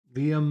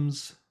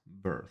Liam's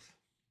birth.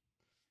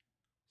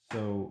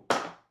 So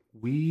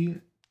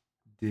we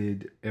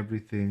did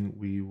everything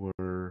we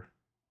were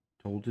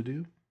told to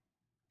do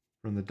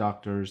from the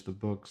doctors, the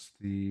books,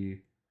 the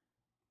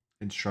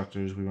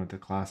instructors. We went to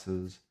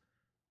classes,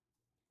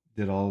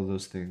 did all of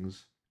those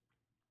things.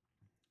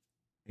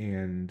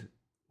 And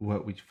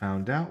what we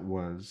found out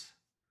was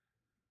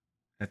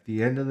at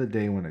the end of the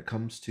day, when it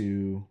comes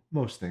to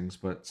most things,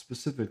 but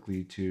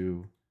specifically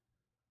to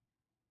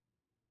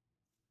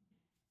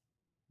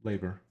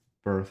labor,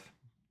 birth,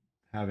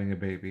 having a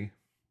baby,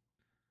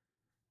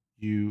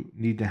 you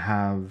need to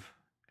have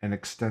an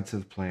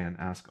extensive plan,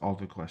 ask all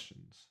the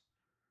questions,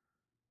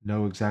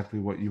 know exactly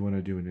what you want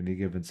to do in any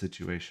given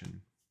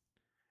situation.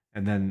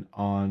 And then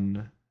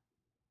on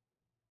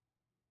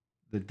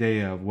the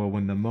day of, well,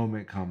 when the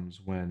moment comes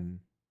when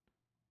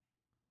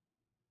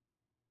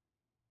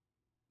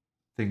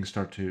things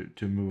start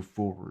to move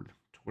forward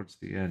towards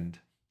the end,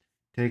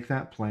 take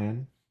that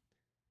plan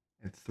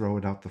and throw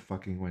it out the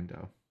fucking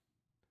window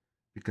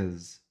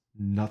because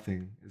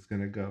nothing is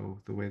going to go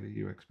the way that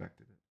you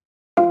expected it.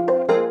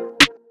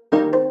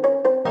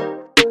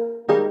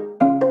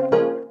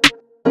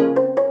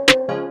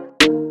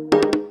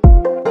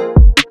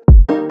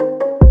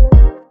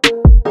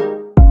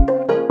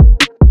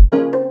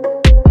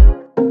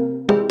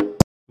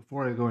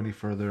 Before I go any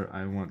further,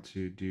 I want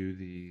to do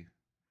the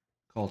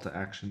call to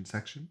action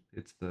section.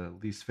 It's the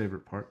least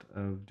favorite part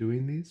of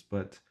doing these,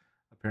 but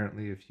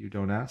apparently, if you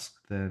don't ask,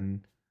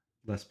 then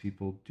less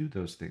people do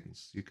those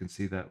things. You can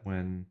see that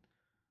when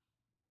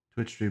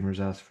Twitch streamers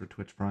ask for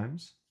Twitch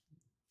Primes,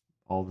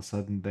 all of a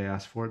sudden they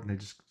ask for it and they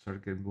just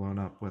started getting blown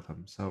up with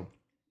them. So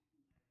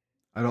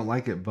I don't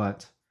like it,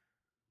 but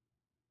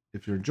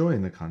if you're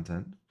enjoying the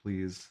content,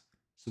 please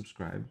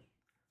subscribe,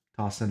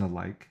 toss in a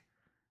like,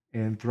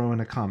 and throw in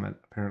a comment.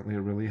 Apparently, it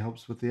really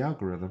helps with the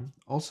algorithm.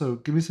 Also,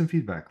 give me some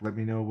feedback. Let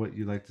me know what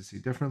you'd like to see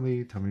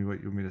differently. Tell me what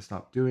you want me to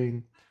stop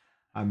doing.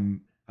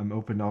 I'm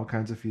open to all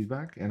kinds of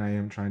feedback, and I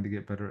am trying to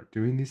get better at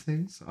doing these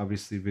things.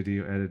 Obviously,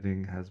 video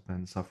editing has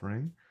been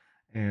suffering,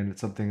 and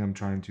it's something I'm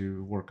trying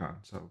to work on.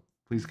 So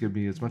please give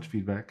me as much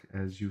feedback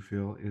as you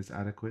feel is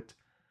adequate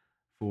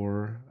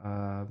for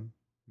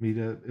me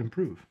to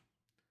improve.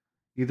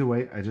 Either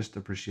way, I just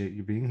appreciate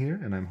you being here,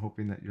 and I'm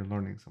hoping that you're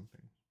learning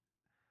something.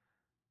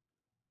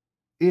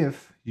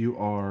 If you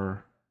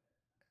are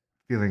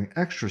feeling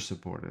extra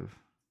supportive,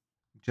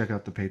 check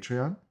out the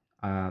Patreon.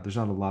 There's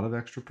not a lot of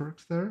extra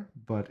perks there,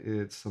 but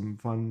it's some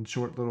fun,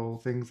 short little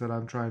things that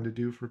I'm trying to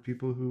do for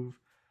people who've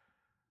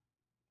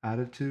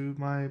added to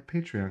my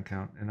Patreon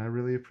account, and I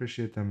really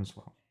appreciate them as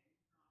well.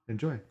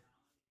 Enjoy.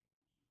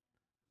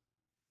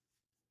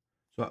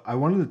 So, I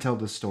wanted to tell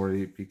this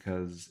story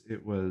because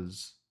it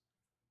was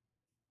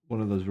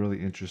one of those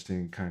really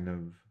interesting kind of.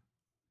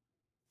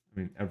 I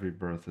mean, every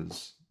birth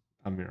is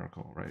a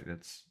miracle, right?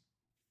 It's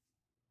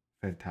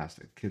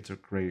fantastic. Kids are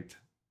great.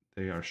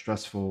 They are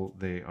stressful.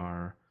 They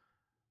are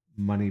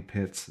money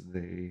pits.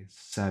 They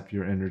sap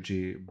your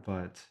energy,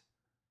 but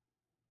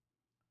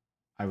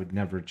I would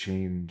never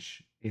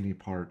change any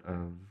part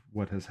of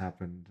what has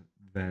happened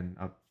then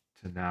up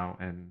to now,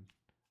 and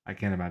I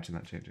can't imagine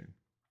that changing.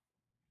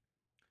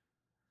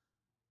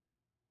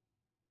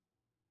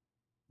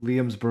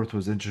 Liam's birth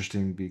was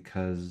interesting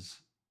because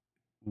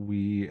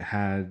we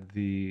had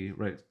the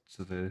right,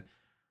 so the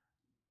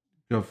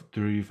go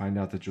through, you find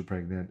out that you're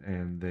pregnant,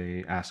 and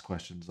they ask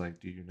questions like,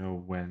 "Do you know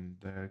when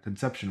the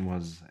conception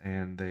was?"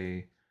 And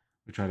we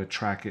try to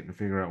track it and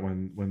figure out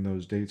when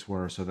those dates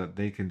were, so that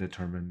they can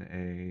determine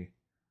a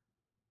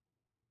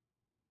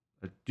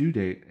due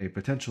date, a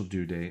potential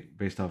due date,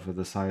 based off of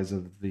the size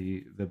of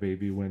the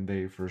baby when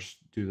they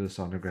first do the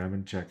sonogram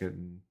and check it,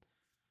 and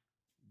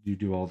you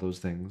do all those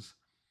things,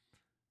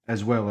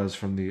 as well as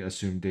from the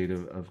assumed date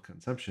of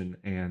conception.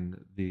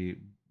 And the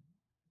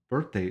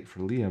birth date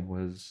for Liam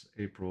was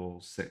April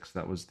 6th.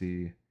 That was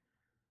the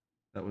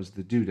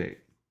due date.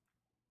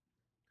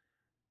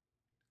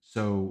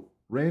 So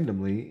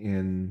randomly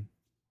in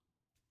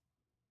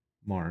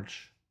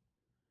March,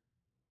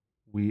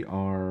 we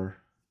are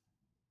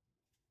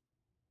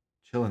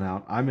chilling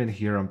out. I'm in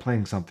here. I'm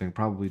playing something,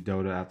 probably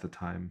Dota at the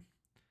time.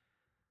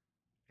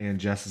 And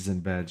Jess is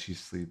in bed. She's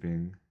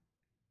sleeping.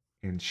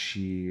 And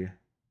she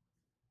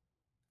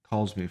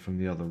calls me from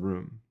the other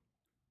room.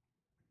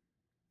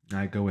 And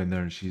I go in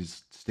there and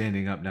she's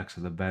standing up next to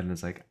the bed and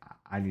is like,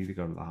 I need to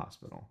go to the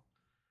hospital.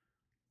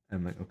 And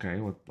I'm like, okay,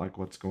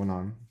 what's going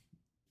on?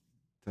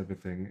 Type of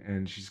thing.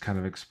 And she's kind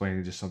of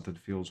explaining just something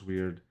feels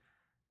weird.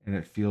 And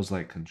it feels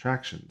like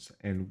contractions.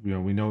 And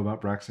we know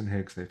about Braxton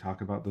Hicks. They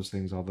talk about those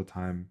things all the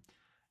time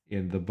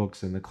in the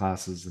books and the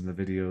classes and the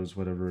videos,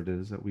 whatever it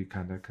is that we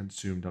kind of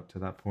consumed up to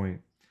that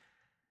point.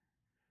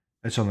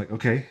 And so I'm like,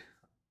 okay,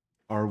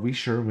 are we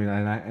sure? I mean,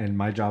 and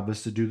my job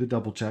is to do the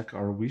double check.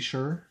 Are we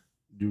sure?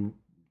 Do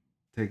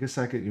take a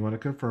second. You want to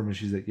confirm? And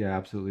she's like, yeah,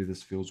 absolutely.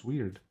 This feels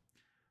weird.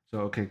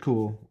 So, okay,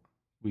 cool.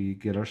 We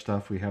get our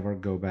stuff. We have our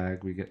go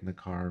bag. We get in the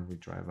car and we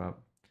drive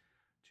up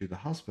to the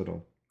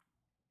hospital.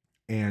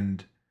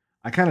 And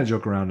I kind of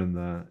joke around in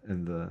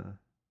the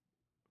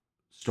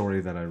story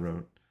that I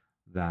wrote.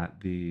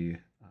 that the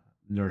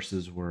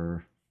nurses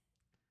were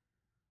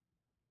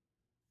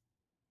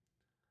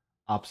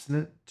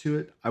obstinate to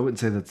it. I wouldn't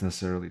say that's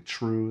necessarily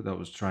true. That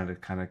was trying to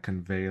kind of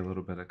convey a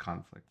little bit of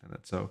conflict in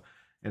it. So,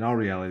 in all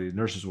reality,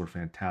 nurses were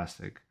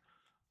fantastic.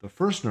 The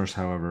first nurse,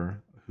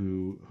 however,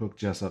 who hooked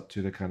Jess up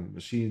to the kind of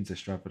machines, they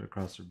strap it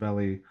across her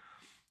belly,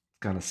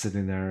 kind of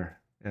sitting there.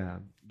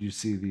 You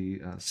see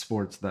the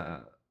sports,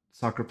 the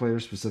soccer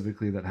players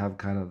specifically that have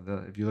kind of the,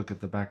 if you look at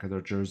the back of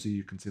their jersey,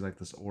 you can see like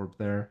this orb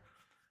there.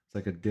 It's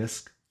like a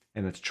disc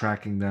and it's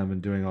tracking them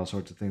and doing all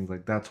sorts of things.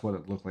 Like that's what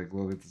it looked like.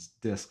 Look at this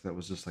disc that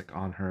was just like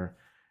on her.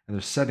 And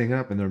they're setting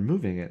up and they're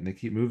moving it and they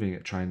keep moving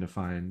it, trying to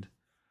find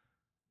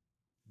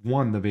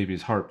one, the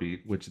baby's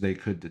heartbeat, which they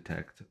could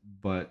detect,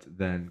 but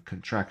then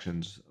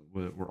contractions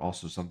were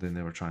also something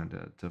they were trying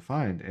to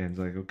find. And it's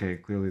like, okay,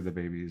 clearly the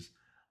baby's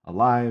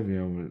alive, you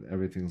know,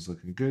 everything's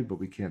looking good, but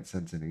we can't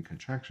sense any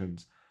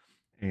contractions.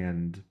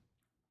 And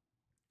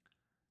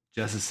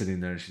Jess is sitting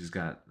there. She's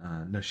got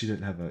no, she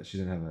didn't have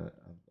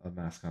a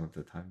mask on at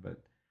the time, but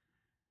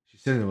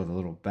she's sitting there with a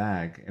little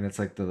bag, and it's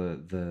like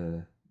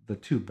the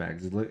tube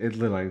bags. It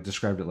literally, I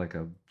described it like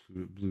a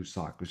blue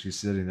sock. But she's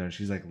sitting there, and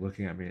she's like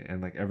looking at me,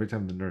 and like every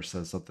time the nurse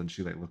says something,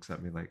 she like looks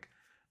at me like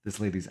this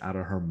lady's out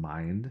of her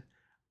mind.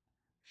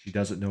 She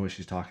doesn't know what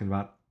she's talking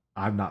about.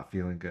 I'm not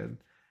feeling good,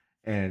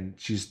 and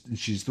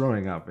she's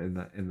throwing up in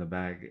the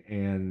bag.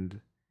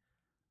 And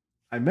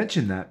I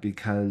mentioned that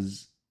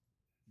because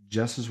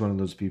Jess is one of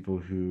those people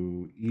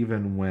who,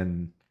 even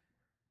when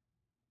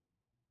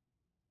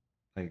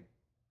like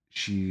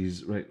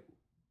she's right,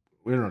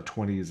 we're in our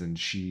 20s and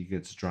she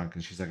gets drunk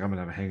and she's like, I'm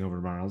gonna have a hangover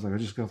tomorrow. I was like, I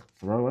just go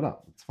throw it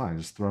up. It's fine.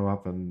 Just throw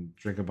up and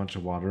drink a bunch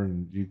of water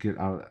and you get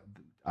out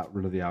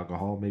rid of the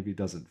alcohol. Maybe it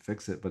doesn't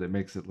fix it, but it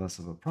makes it less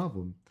of a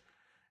problem.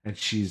 And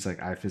she's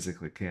like, I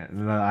physically can't.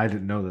 And I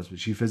didn't know this, but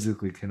she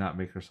physically cannot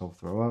make herself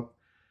throw up.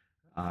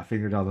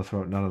 Finger down the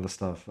throat, none of the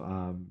stuff.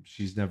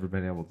 She's never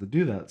been able to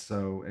do that.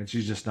 So, and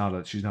she's not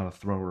a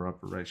thrower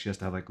upper, right? She has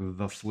to have like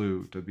the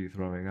flu to be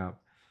throwing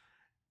up.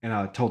 And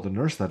I told the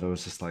nurse that it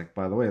was just like,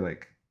 by the way,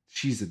 like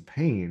she's in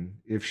pain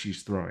if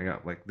she's throwing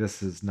up. Like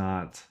this is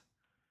not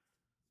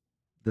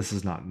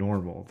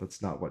normal.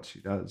 That's not what she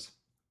does.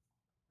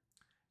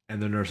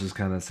 And the nurse is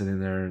kind of sitting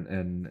there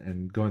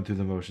and going through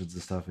the motions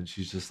and stuff, and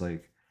she's just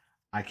like,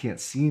 I can't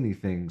see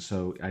anything,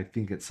 so I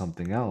think it's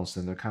something else.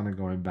 And they're kind of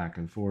going back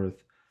and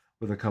forth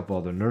with a couple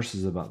other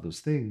nurses about those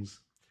things.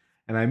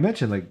 And I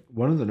mentioned like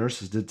one of the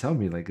nurses did tell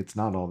me like it's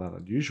not all that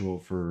unusual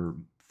for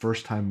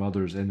first time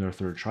mothers in their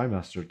third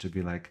trimester to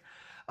be like,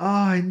 oh,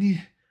 I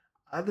need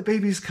the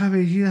baby's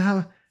coming. You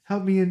have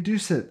help me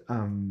induce it.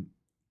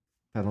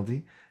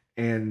 Penalty.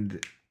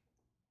 And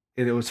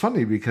it was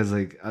funny because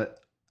like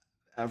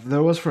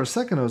there was for a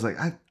second I was like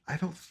I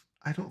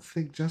don't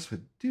think Jess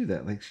would do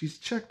that. Like she's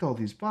checked all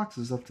these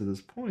boxes up to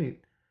this point,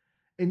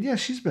 and yeah,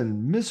 she's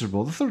been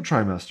miserable. The third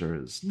trimester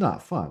is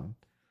not fun.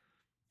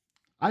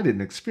 I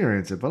didn't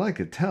experience it, but I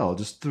could tell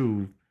just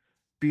through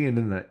being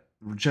in that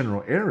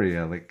general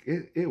area. Like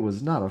it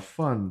was not a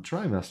fun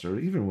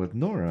trimester. Even with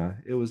Nora,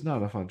 it was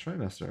not a fun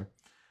trimester.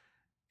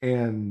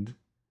 And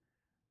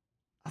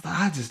I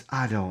thought,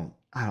 I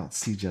don't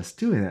see Jess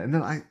doing that. And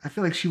then I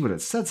feel like she would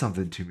have said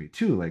something to me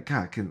too. Like,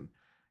 God, can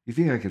you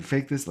think I can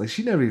fake this? Like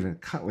she never even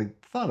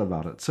thought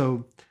about it.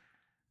 So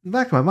in the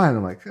back of my mind,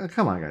 I'm like, oh,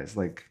 come on, guys,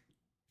 like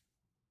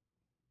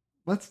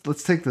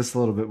let's take this a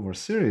little bit more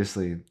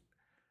seriously.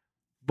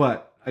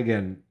 But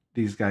again,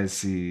 these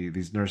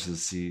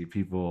nurses see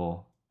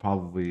people,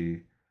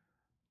 probably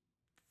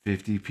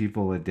 50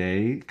 people a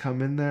day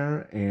come in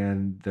there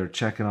and they're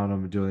checking on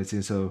them and doing these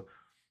things. So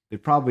they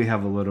probably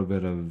have a little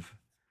bit of,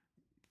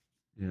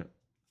 you know,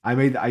 I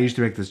used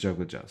to make this joke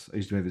with Jess. I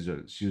used to make this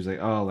joke. She was like,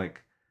 oh,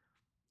 like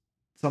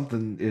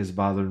something is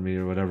bothering me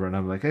or whatever. And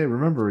I'm like, hey,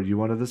 remember you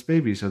wanted this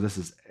baby. So this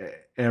is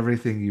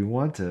everything you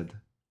wanted.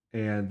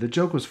 And the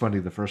joke was funny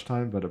the first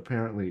time, but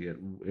apparently it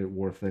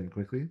wore thin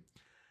quickly.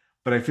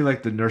 But I feel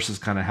like the nurses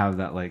kind of have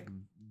that, like,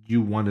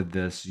 you wanted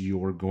this,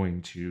 you're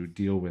going to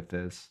deal with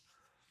this.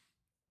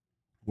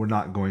 We're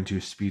not going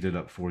to speed it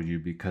up for you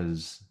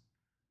because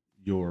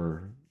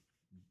you're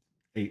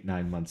 8,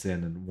 9 months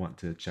in and want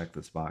to check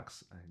this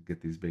box and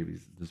get this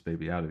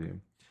baby out of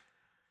you.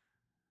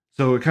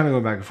 So we're kind of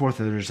going back and forth,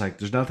 and they're just like,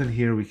 "There's nothing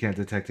here. We can't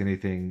detect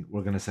anything.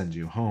 We're gonna send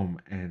you home."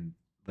 And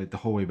like the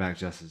whole way back,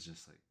 Jess is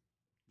just like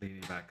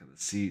leaning back in the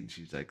seat, and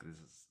she's like,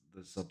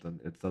 "This is something.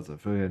 It doesn't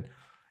feel good."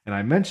 And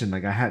I mentioned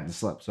like I hadn't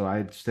slept, so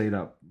I stayed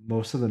up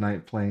most of the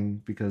night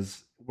playing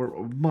because we're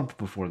a month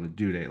before the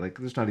due date. Like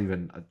there's not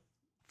even a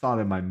thought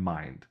in my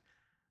mind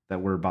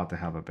that we're about to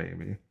have a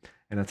baby,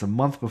 and it's a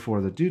month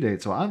before the due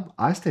date. So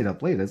I stayed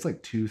up late. It's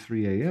like 2,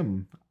 3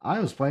 a.m. I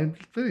was playing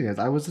video games.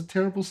 I was a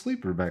terrible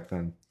sleeper back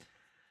then.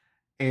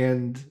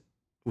 And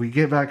we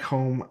get back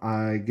home.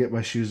 I get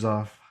my shoes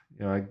off.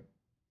 You know, I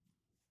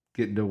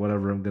get into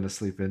whatever I'm gonna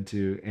sleep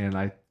into, and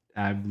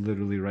I'm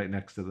literally right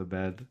next to the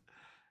bed.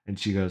 And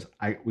she goes,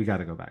 "I we got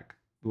to go back.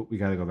 We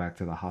got to go back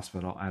to the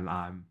hospital." And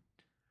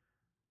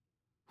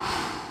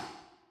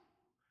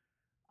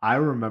I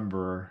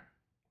remember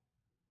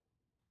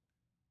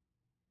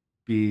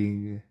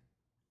being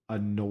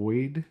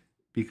annoyed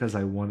because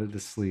I wanted to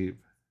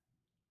sleep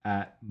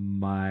at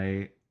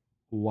my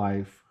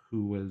wife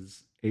who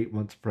was 8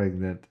 months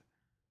pregnant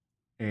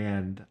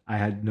and I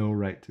had no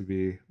right to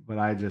be, but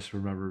I just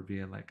remember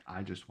being like,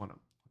 I just want to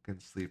fucking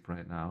sleep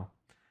right now.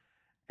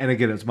 And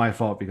again, it's my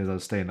fault because I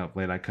was staying up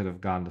late. I could have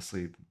gone to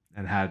sleep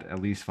and had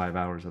at least 5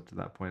 hours up to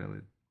that point,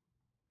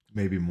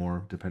 maybe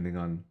more, depending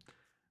on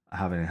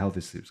having a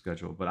healthy sleep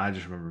schedule. But I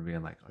just remember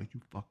being like, are you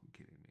fucking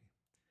kidding me?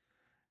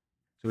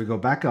 So we go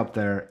back up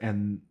there,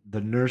 and the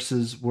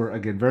nurses were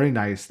again very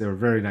nice. They were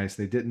very nice.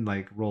 They didn't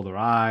like roll their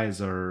eyes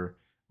or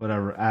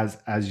whatever,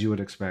 as you would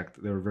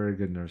expect. They were very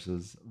good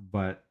nurses,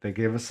 but they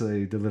gave us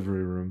a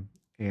delivery room,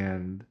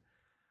 and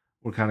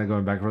we're kind of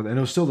going back and forth. And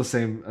it was still the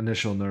same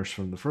initial nurse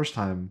from the first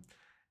time,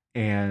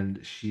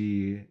 and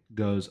she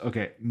goes,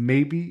 "Okay,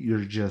 maybe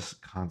you're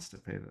just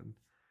constipated."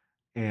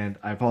 And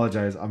I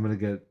apologize. I'm gonna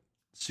get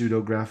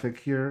pseudographic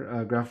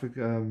here, graphic,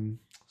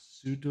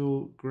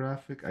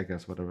 pseudographic. I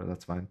guess whatever.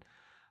 That's fine.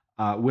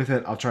 With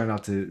it, I'll try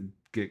not to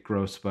get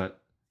gross, but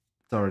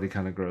it's already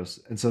kind of gross.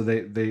 And so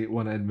they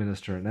want to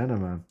administer an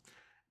enema,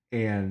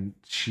 and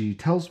she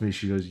tells me,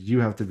 she goes,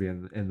 "You have to be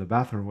in the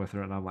bathroom with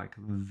her," and I'm like,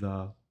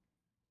 "The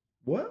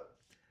what?"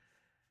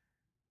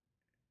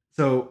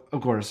 So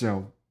of course,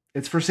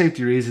 it's for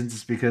safety reasons.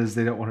 It's because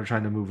they don't want her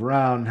trying to move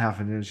around,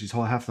 having and she's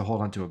have to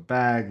hold onto a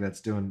bag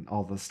that's doing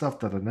all the stuff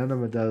that an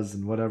enema does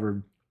and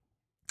whatever.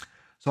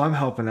 So I'm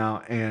helping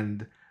out,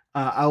 and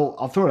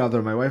I'll throw it out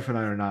there. My wife and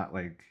I are not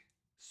like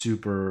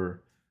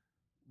super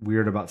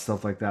weird about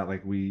stuff like that.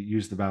 Like we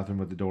use the bathroom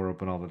with the door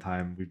open all the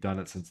time. We've done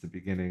it since the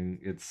beginning.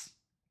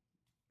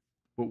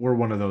 We're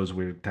one of those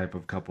weird type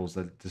of couples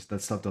that just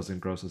that stuff doesn't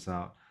gross us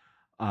out.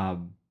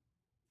 Um,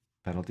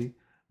 Penalty,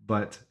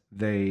 but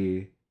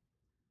we've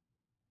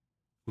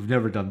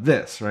never done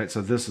this, right?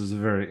 So this is a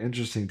very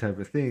interesting type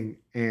of thing,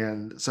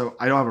 and so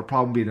I don't have a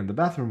problem being in the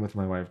bathroom with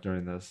my wife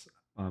during this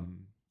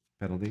um,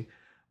 penalty,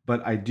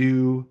 but I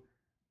don't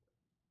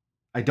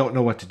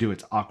know what to do.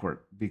 It's awkward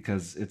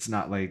because it's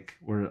not like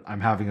where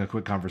I'm having a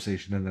quick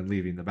conversation and then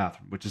leaving the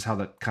bathroom, which is how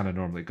that kind of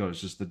normally goes.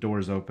 Just the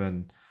door's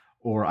open,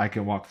 or I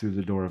can walk through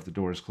the door if the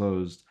door is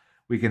closed.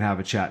 We can have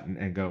a chat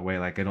and go away.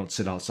 Like I don't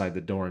sit outside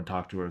the door and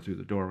talk to her through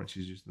the door when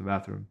she's using the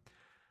bathroom.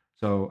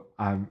 So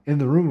I'm in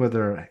the room with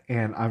her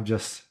and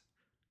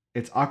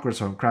it's awkward.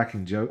 So I'm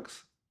cracking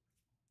jokes.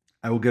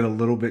 I will get a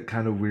little bit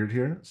kind of weird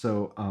here.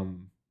 So,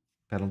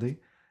 penalty.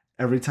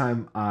 Every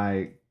time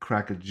I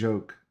crack a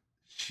joke,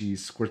 she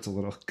squirts a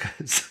little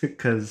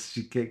because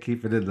she can't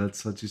keep it in.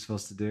 That's what she's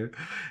supposed to do.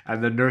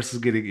 And the nurse is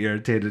getting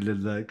irritated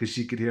in the because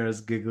she could hear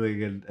us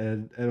giggling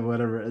and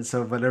whatever. And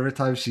so, but every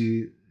time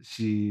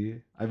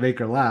I make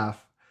her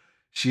laugh,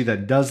 she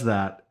then does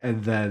that,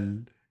 and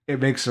then it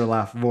makes her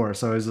laugh more.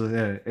 So it's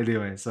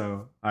anyway.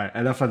 So all right,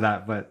 enough of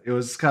that. But it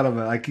was kind of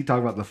I keep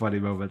talking about the funny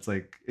moments.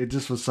 Like it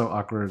just was so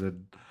awkward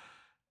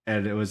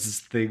and it was this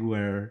thing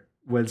where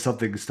when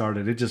something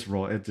started, it just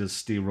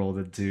steamrolled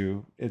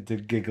into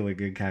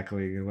giggling and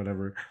cackling and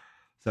whatever.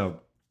 So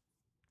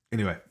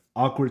anyway,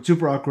 awkward,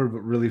 super awkward, but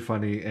really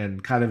funny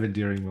and kind of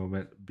endearing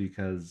moment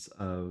because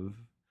of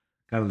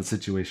kind of the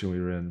situation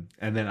we were in.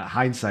 And then at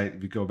hindsight,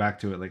 if you go back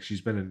to it, like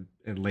she's been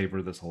in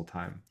labor this whole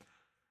time.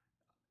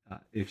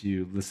 If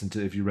you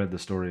read the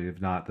story, if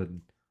not,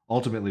 then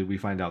ultimately we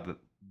find out that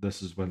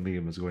this is when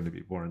Liam is going to be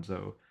born.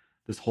 So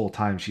this whole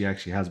time she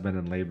actually has been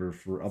in labor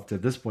for up to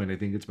this point. I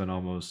think it's been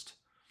almost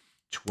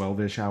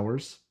 12-ish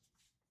hours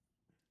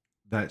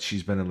that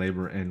she's been in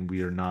labor, and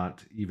we are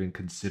not even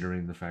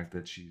considering the fact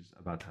that she's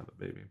about to have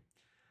a baby.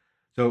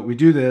 So we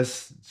do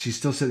this. She's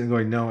still sitting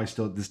going, no,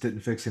 this didn't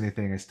fix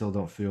anything. I still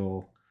don't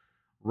feel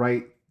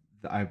right.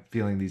 I'm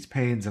feeling these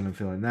pains and I'm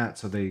feeling that.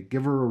 So they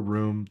give her a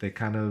room. It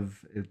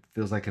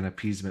feels like an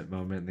appeasement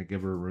moment. And they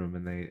give her a room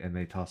and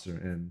they toss her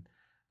in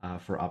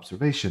for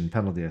observation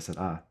penalty. I said,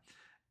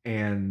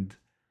 and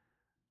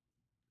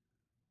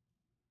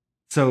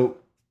so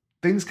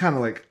things kind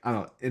of like, I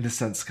don't know, in a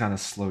sense, kind of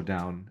slowed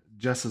down.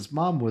 Jess's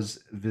mom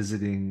was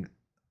visiting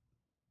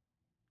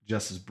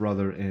Jess's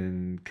brother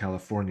in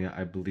California,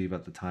 I believe,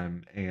 at the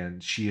time,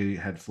 and she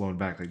had flown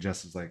back. Like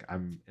Jess is like,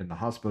 I'm in the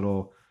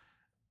hospital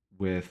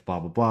with blah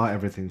blah blah.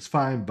 Everything's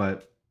fine,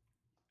 but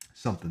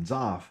something's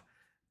off.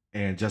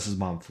 And Jess's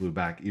mom flew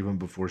back even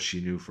before she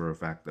knew for a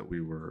fact that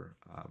we were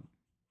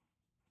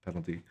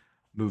penalty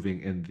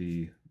moving in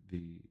the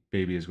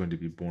baby is going to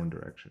be born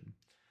direction.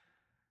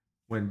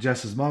 When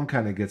Jess's mom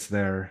kind of gets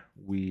there,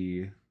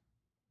 we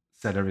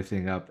set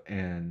everything up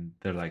and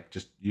they're like,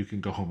 just you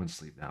can go home and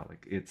sleep now.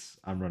 Like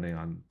I'm running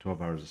on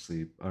 12 hours of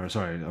sleep, or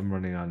sorry, I'm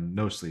running on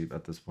no sleep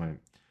at this point.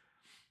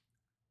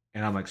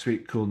 And I'm like,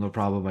 sweet, cool, no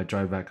problem. I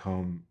drive back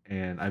home,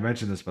 and I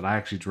mentioned this, but I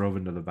actually drove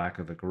into the back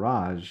of the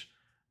garage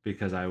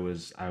because I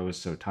was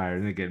so tired.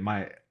 And again,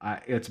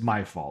 it's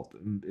my fault.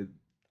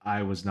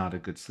 I was not a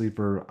good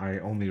sleeper. I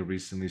only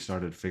recently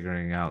started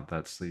figuring out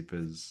that sleep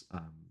is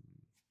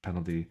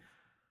penalty,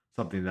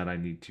 something that I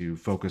need to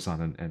focus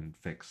on and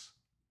fix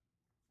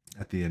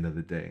at the end of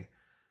the day.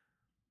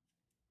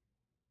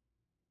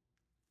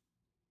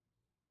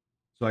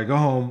 So I go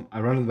home, I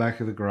run in the back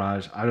of the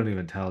garage. I don't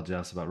even tell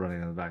Jess about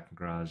running in the back of the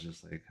garage,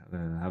 just like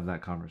have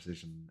that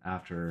conversation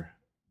after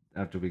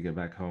we get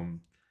back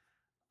home.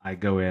 I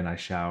go in, I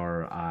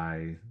shower,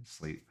 I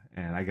sleep,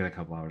 and I get a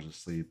couple hours of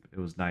sleep. It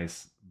was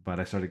nice, but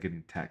I started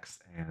getting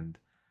texts, and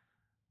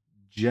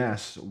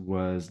Jess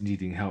was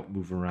needing help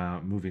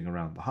moving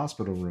around the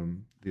hospital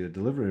room, the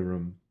delivery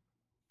room,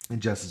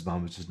 and Jess's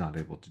mom was just not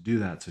able to do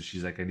that. So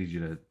she's like, "I need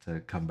you to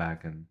come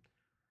back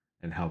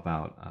and help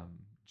out."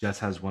 Jess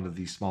has one of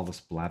the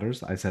smallest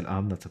bladders. I said,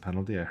 that's a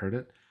penalty. I heard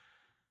it.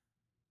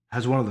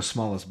 Has one of the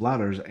smallest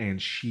bladders, and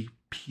she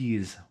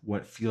pees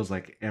what feels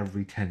like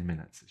every 10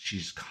 minutes.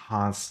 She's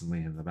constantly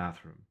in the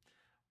bathroom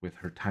with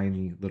her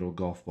tiny little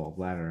golf ball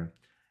bladder.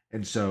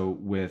 And so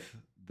with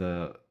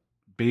the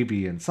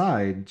baby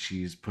inside,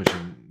 she's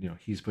pushing,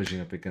 he's pushing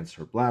up against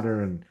her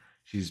bladder, and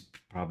she's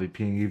probably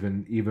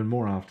peeing even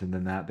more often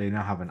than that. They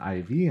now have an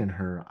IV in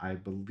her, I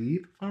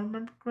believe, if I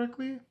remember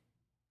correctly.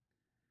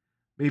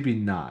 Maybe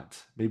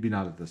not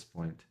at this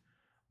point,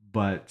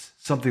 but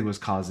something was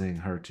causing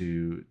her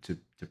to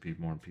pee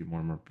more and pee more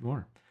and more and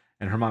more.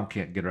 And her mom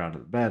can't get her out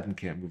of the bed and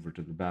can't move her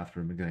to the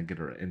bathroom and gonna get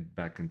her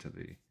back into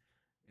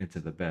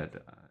the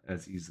bed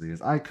as easily as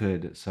I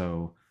could.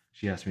 So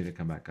she asked me to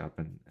come back up,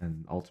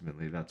 and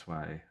ultimately that's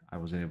why I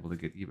wasn't able to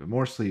get even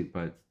more sleep.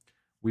 But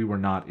we were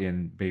not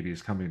in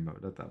baby's coming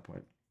mode at that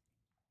point.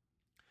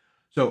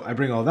 So I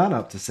bring all that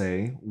up to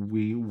say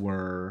we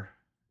were.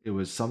 It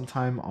was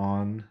sometime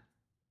on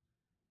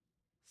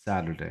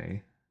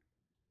Saturday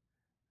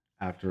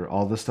after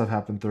all this stuff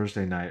happened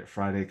Thursday night.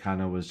 Friday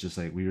kind of was just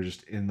like we were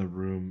just in the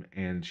room,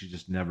 and she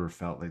just never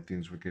felt like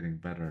things were getting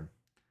better.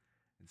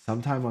 And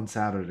sometime on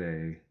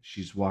Saturday,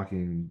 she's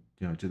walking,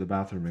 to the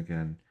bathroom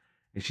again,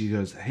 and she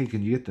goes, "Hey,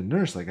 can you get the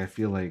nurse? Like, I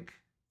feel like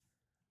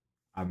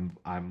I'm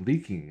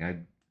leaking.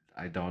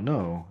 I don't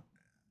know.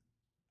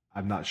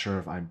 I'm not sure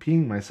if I'm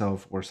peeing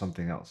myself or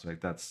something else." Right?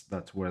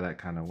 That's where that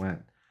kind of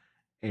went.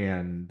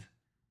 And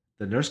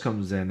the nurse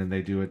comes in and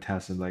they do a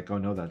test and like, "Oh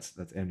no, that's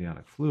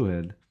amniotic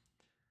fluid."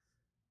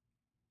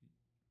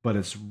 But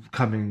it's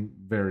coming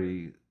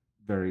very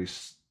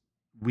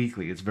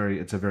weekly. It's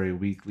a very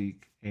weak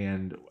leak.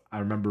 And I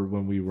remember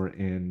when we were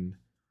in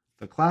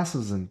the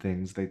classes and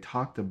things, they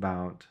talked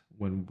about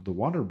when the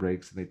water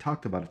breaks, and they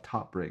talked about a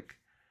top break.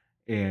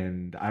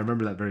 And I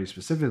remember that very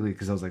specifically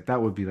because I was like,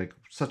 that would be like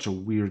such a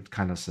weird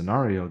kind of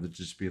scenario to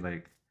just be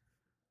like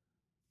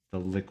the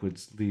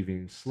liquid's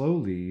leaving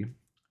slowly,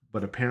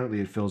 but apparently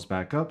it fills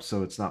back up.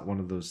 So it's not one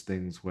of those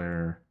things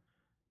where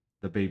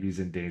the baby's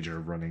in danger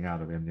of running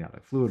out of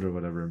amniotic fluid or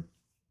whatever,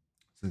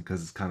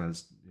 because it's kind of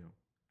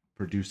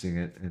producing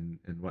it and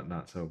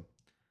whatnot. So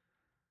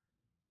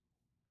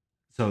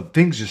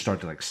things just start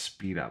to like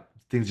speed up.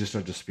 Things just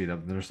start to speed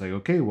up, and they're just like,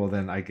 okay, well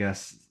then I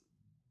guess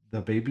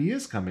the baby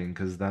is coming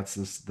because that's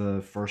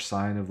the first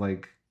sign of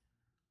like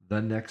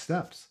the next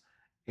steps.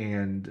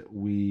 And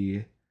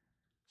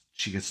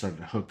she gets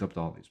started hooked up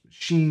to all these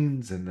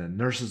machines, and then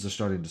nurses are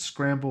starting to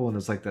scramble, and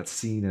it's like that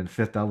scene in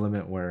Fifth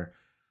Element where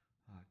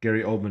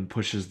Gary Oldman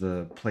pushes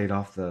the plate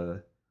off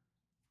the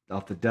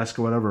desk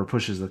or whatever, or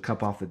pushes the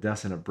cup off the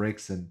desk and it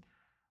breaks, and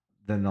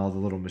then all the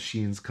little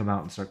machines come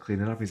out and start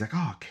cleaning up. He's like,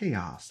 "Oh,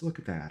 chaos! Look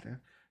at that!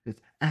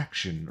 It's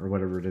action," or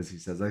whatever it is he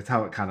says. That's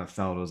how it kind of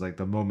felt. It was like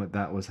the moment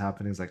that was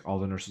happening, it's like all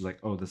the nurses were like,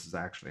 "Oh, this is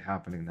actually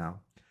happening now."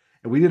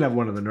 And we did have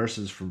one of the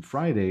nurses from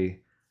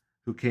Friday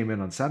who came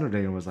in on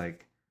Saturday and was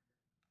like,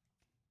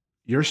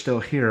 "You're still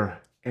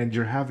here and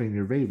you're having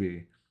your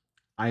baby.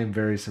 I am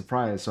very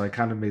surprised." So I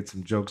kind of made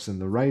some jokes in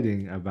the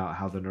writing about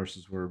how the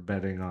nurses were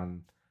betting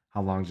on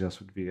how long Jess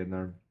would be in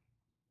there.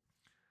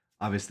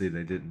 Obviously,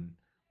 they didn't,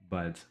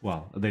 but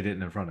well, they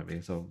didn't in front of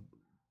me, so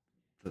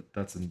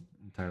that's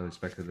entirely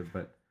speculative.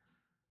 But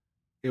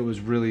it was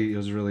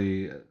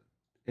really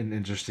an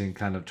interesting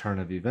kind of turn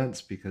of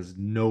events because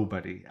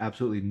nobody,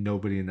 absolutely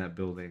nobody in that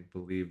building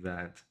believed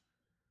that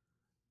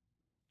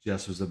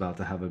Jess was about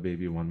to have a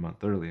baby 1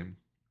 month early.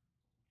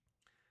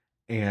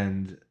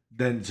 And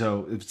then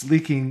so if it's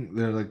leaking,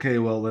 they're like, okay,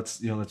 well let's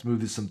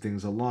move some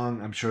things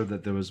along. I'm sure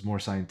that there was more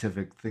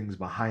scientific things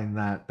behind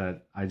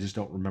that I just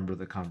don't remember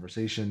the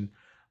conversation.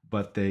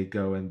 But they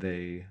go and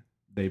they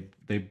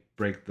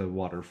break the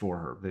water for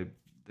her.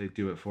 They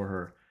do it for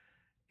her.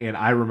 And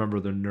I remember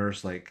the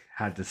nurse like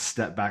had to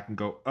step back and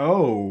go,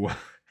 "Oh,"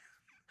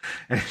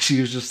 and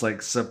she was just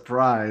like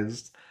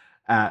surprised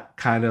at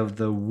kind of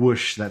the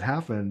whoosh that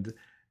happened.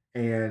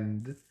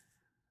 and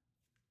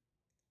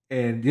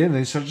and yeah,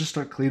 they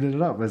start cleaning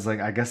it up. It's like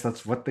I guess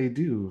that's what they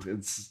do.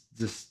 It's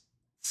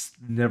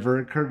never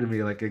occurred to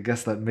me. Like I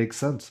guess that makes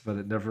sense, but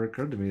it never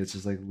occurred to me. It's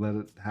just like let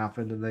it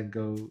happen and then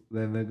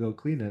go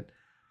clean it.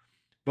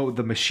 But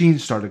the machine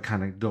started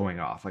kind of going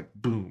off, like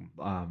boom,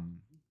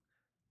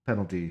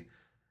 penalty.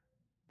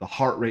 The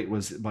heart rate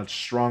was much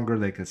stronger.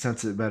 They could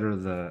sense it better.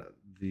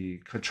 The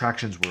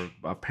contractions were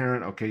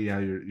apparent. Okay, yeah,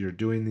 you're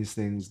doing these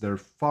things. They're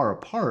far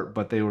apart,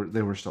 but they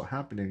were still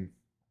happening.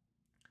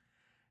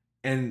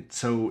 And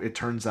so it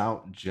turns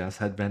out Jess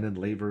had been in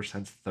labor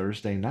since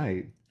Thursday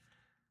night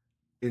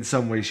in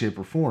some way, shape,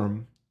 or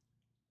form.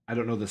 I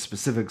don't know the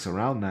specifics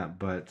around that,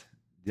 but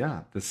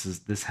yeah,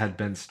 this had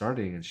been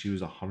starting, and she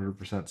was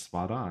 100%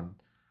 spot on.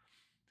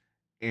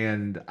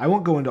 And I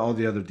won't go into all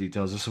the other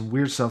details. There's some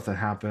weird stuff that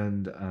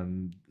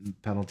happened.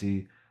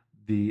 Penalty.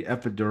 The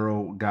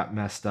epidural got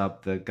messed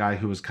up. The guy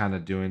who was kind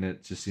of doing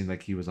it just seemed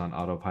like he was on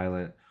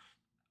autopilot.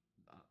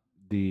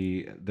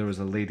 There was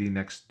a lady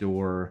next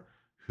door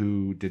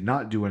who did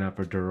not do an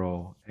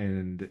epidural,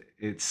 and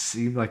it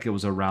seemed like it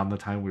was around the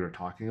time we were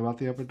talking about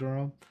the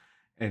epidural,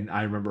 and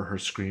I remember her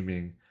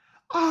screaming,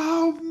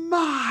 "Oh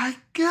my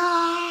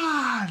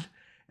god!"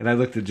 And I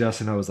looked at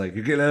Jess and I was like,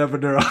 "You're getting an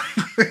epidural."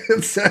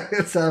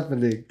 It's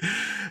happening.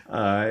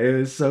 It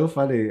was so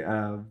funny.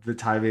 The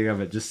timing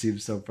of it just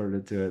seems so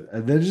pertinent to it,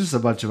 and then just a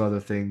bunch of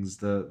other things.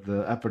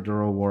 The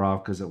epidural wore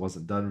off because it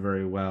wasn't done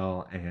very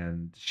well,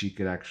 and she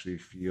could actually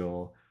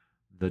feel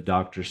the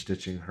doctor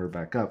stitching her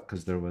back up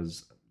because there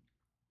was,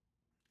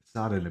 it's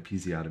not an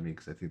episiotomy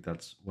because I think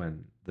that's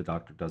when the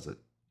doctor does it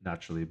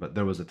naturally, but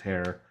there was a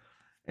tear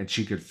and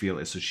she could feel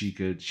it. So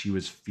she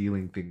was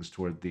feeling things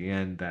toward the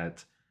end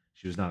that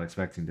she was not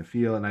expecting to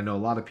feel. And I know a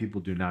lot of people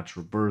do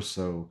natural birth,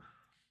 so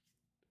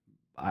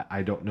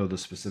I don't know the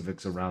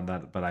specifics around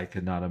that, but I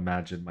could not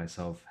imagine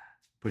myself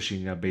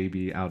pushing a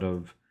baby out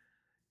of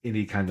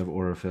any kind of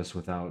orifice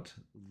without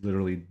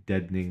literally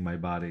deadening my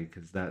body,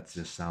 because that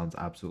just sounds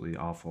absolutely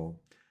awful.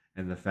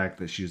 And the fact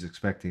that she was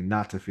expecting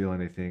not to feel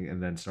anything and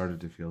then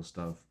started to feel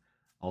stuff,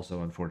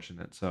 also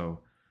unfortunate.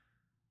 So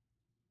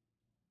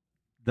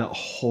the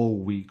whole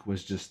week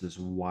was just this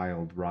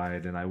wild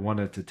ride, and I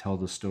wanted to tell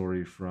the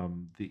story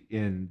from the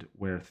end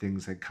where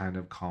things had kind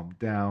of calmed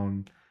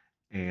down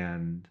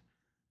and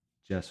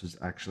Jess was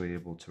actually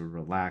able to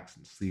relax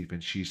and sleep,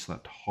 and she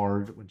slept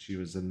hard when she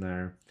was in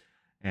there.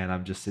 And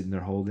I'm just sitting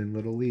there holding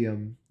little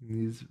Liam.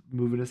 He's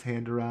moving his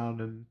hand around,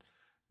 and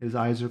his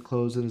eyes are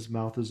closed and his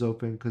mouth is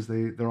open because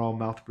they're all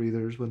mouth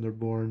breathers when they're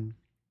born.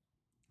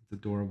 It's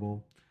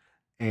adorable.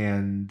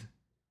 And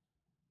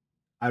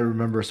I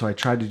remember, so I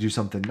tried to do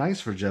something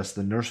nice for Jess.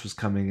 The nurse was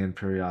coming in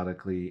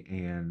periodically,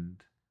 and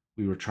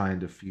we were trying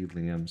to feed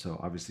Liam. So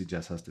obviously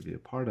Jess has to be a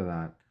part of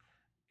that.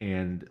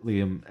 And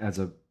Liam, as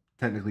a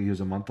technically he was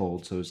a month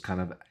old, so it's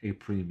kind of a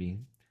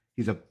preemie.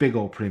 He's a big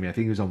old preemie. I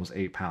think he was almost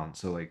 8 pounds.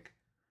 So like,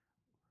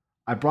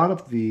 I brought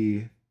up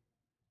the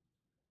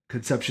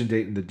conception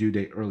date and the due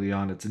date early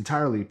on. It's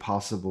entirely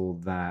possible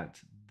that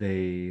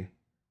they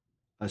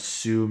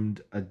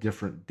assumed a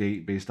different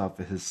date based off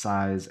of his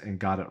size and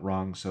got it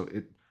wrong. So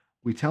it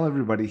we tell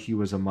everybody he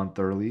was a month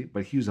early,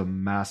 but he was a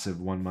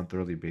massive 1 month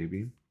early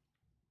baby,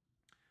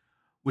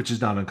 which is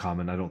not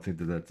uncommon. I don't think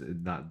that that's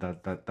not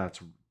that that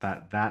that's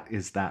that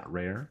is that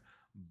rare,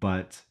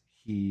 but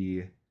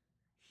he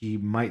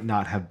might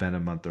not have been a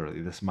month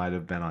early. This might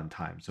have been on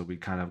time. So we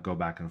kind of go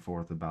back and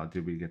forth about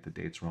did we get the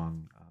dates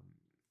wrong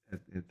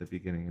at the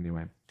beginning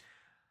anyway.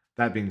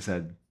 That being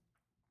said,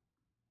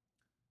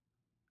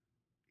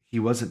 he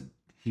wasn't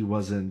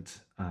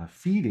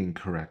feeding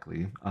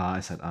correctly.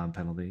 I said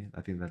penalty.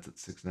 I think that's at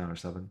 6 now or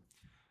 7.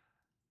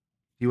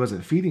 He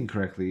wasn't feeding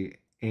correctly,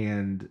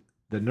 and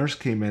the nurse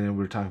came in and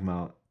we were talking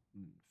about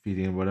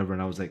feeding and whatever.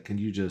 And I was like, can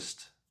you do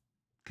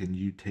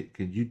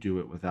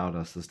it without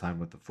us this time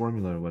with the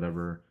formula or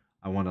whatever?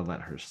 I want to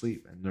let her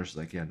sleep. And nurse is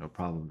like, yeah, no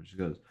problem. And she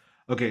goes,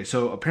 okay.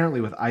 So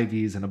apparently with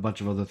IVs and a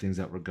bunch of other things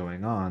that were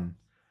going on,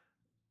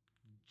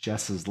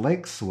 Jess's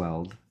legs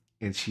swelled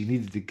and she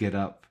needed to get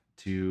up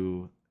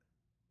to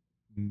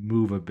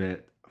move a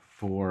bit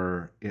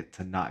for it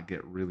to not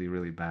get really,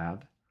 really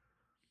bad.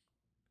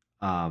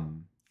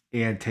 Um,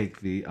 and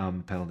take the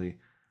penalty,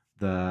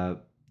 the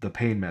the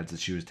pain meds that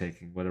she was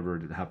taking, whatever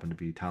it happened to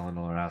be,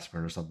 Tylenol or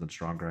aspirin or something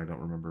stronger. I don't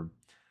remember.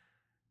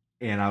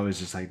 And I was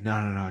just like, no,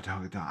 no, no,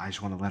 don't. I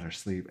just want to let her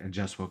sleep. And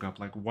Jess woke up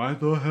like, why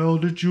the hell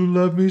did you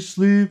let me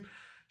sleep?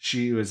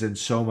 She was in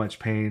so much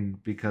pain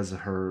because of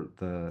her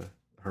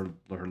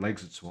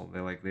legs had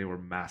swollen. They were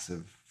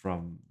massive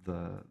from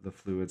the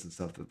fluids and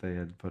stuff that they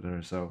had put in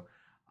her. So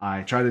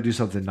I tried to do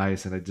something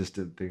nice, and I just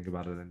didn't think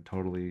about it, and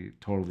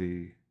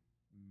totally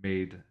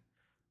made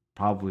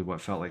probably what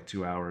felt like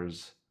 2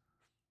 hours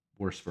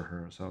worse for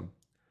her. So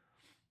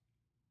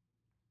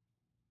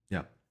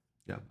yeah,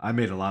 yeah, I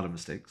made a lot of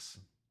mistakes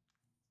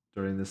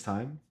during this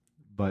time,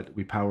 but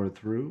we powered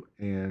through,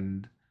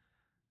 and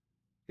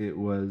it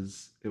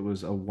was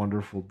a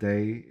wonderful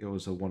day. It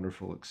was a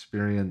wonderful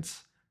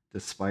experience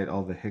despite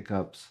all the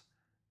hiccups,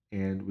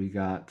 and we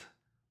got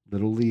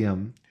little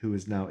Liam, who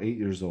is now 8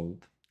 years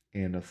old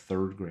and a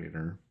third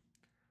grader,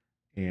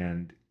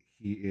 and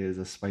he is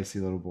a spicy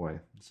little boy.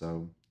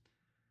 So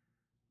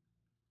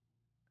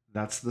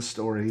that's the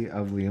story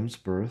of Liam's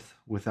birth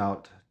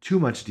without too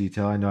much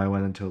detail. I know I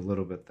went into a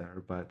little bit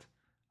there, but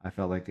I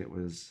felt like it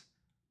was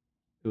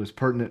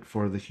pertinent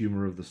for the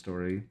humor of the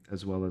story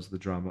as well as the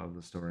drama of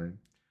the story.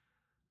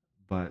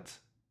 But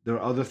there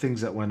are other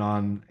things that went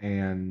on,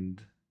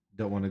 and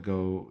don't want to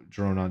go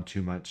drone on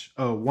too much.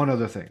 Oh, one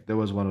other thing. There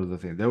was one other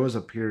thing. There was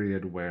a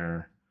period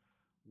where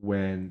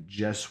when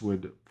Jess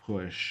would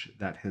push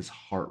that his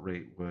heart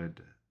rate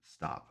would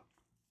stop.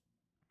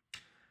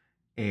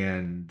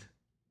 And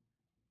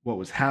what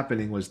was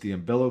happening was the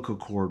umbilical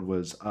cord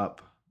was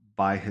up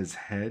by his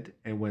head,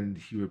 and when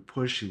he would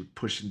push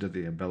into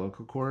the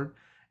umbilical cord,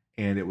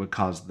 and it would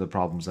cause the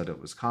problems that it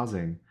was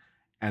causing.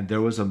 And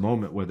there was a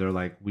moment where they're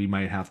like, we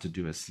might have to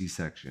do a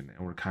C-section,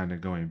 and we're kind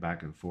of going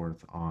back and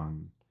forth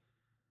on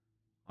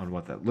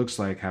what that looks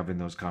like, having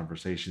those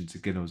conversations.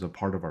 Again, it was a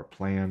part of our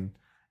plan,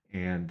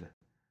 and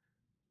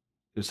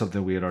it was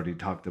something we had already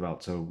talked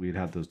about, so we'd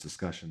had those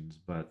discussions.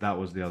 But that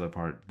was the other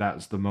part.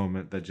 That's the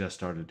moment that Jess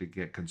started to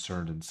get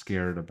concerned and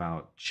scared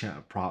about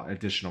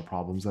additional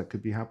problems that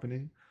could be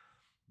happening,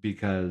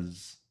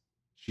 because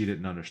she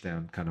didn't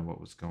understand kind of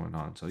what was going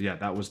on. So yeah,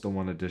 that was the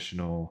one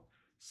additional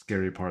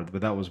scary part.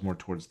 But that was more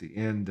towards the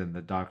end, and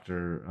the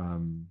doctor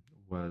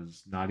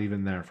was not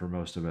even there for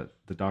most of it.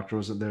 The doctor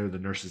wasn't there. The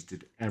nurses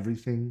did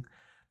everything.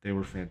 They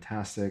were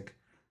fantastic,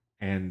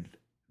 and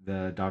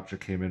the doctor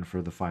came in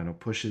for the final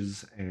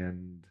pushes,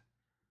 and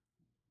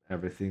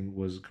everything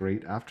was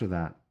great after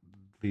that.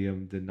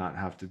 Liam did not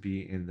have to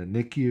be in the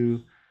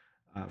NICU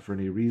for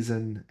any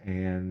reason,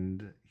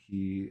 and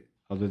he,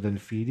 other than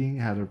feeding,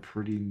 had a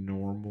pretty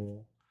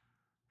normal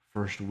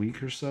first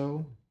week or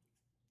so.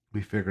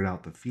 We figured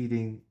out the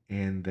feeding,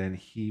 and then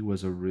he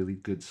was a really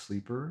good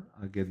sleeper.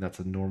 Again, that's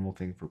a normal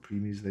thing for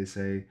preemies, they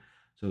say.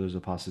 So there's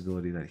a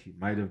possibility that he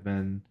might have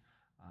been,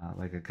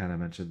 like I kind of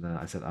mentioned,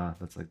 I said,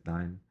 that's like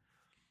nine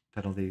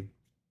penalty,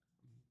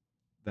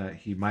 that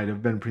he might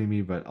have been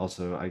preemie, but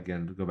also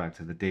again, to go back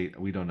to the date,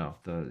 we don't know.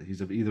 He's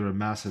either a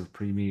massive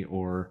preemie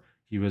or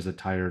he was a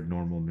tired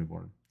normal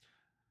newborn.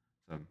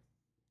 So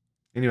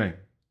anyway,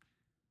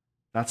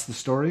 that's the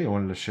story. I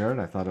wanted to share it.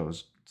 I thought it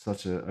was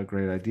such a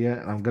great idea,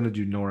 and I'm gonna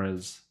do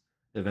Nora's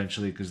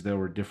eventually because there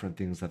were different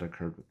things that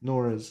occurred with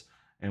Nora's,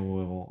 and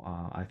we'll.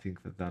 I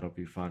think that that'll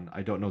be fun.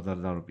 I don't know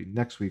that that'll be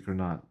next week or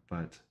not,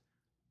 but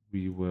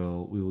we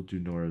will do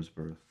Nora's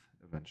birth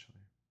eventually.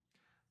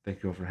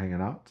 Thank you all for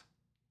hanging out.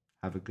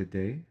 Have a good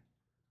day.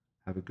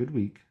 Have a good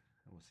week,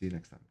 and we'll see you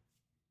next time.